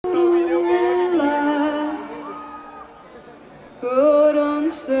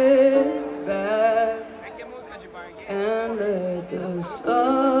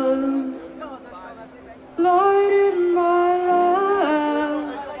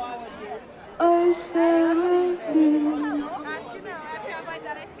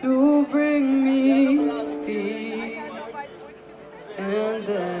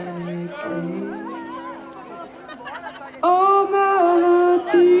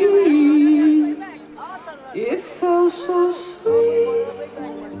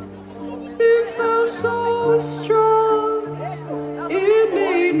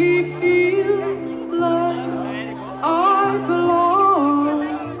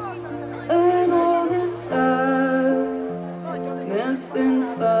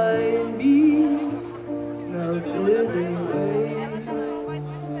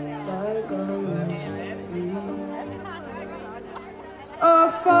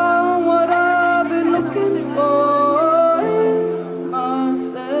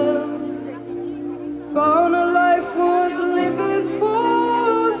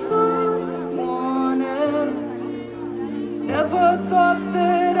thought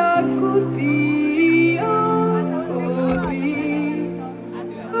that I could be, I could be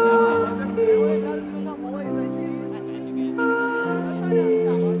happy, happy.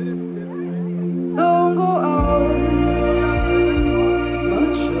 Don't go out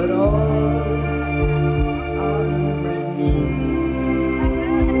much at all. I've never been,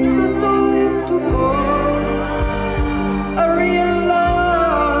 but time to go. I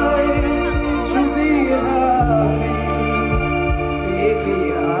realize to be happy, maybe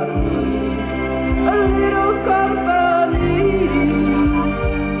I need a little company.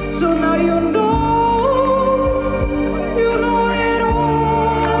 So now you know it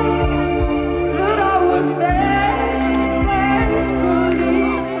all, that I was desperately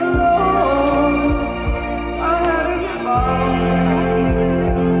alone. I hadn't found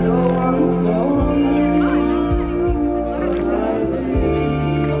the one for me, but I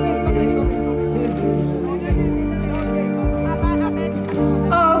believe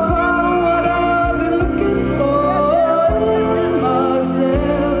I found what I've been looking for in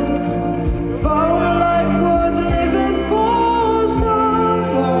myself. Found a life worth living for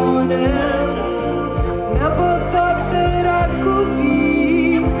someone else. Never thought that I could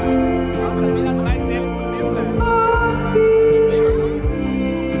be happy,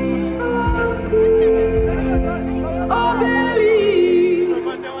 happy. I believe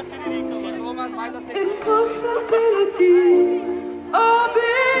in possibility. I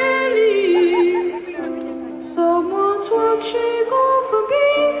believe someone's watching over me.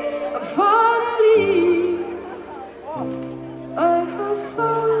 Finally, I have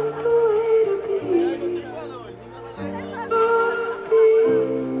found a way to be happy,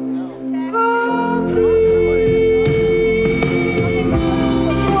 happy.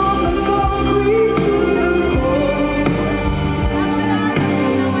 From the concrete to the cold,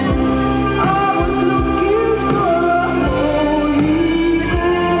 I was looking for a holy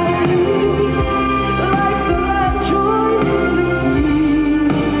place, like the land joining the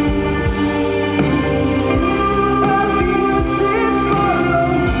sea. Happiness it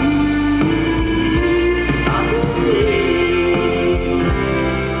followed me. I believe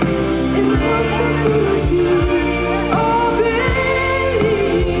in possibility. I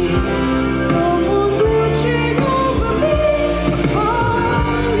believe someone's watching over me.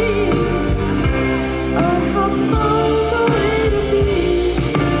 Finally, I have found a way to be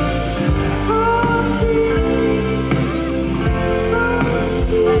happy,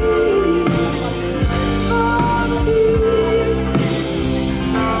 happy, happy.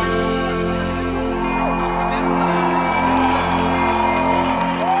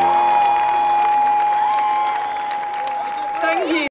 Thank you.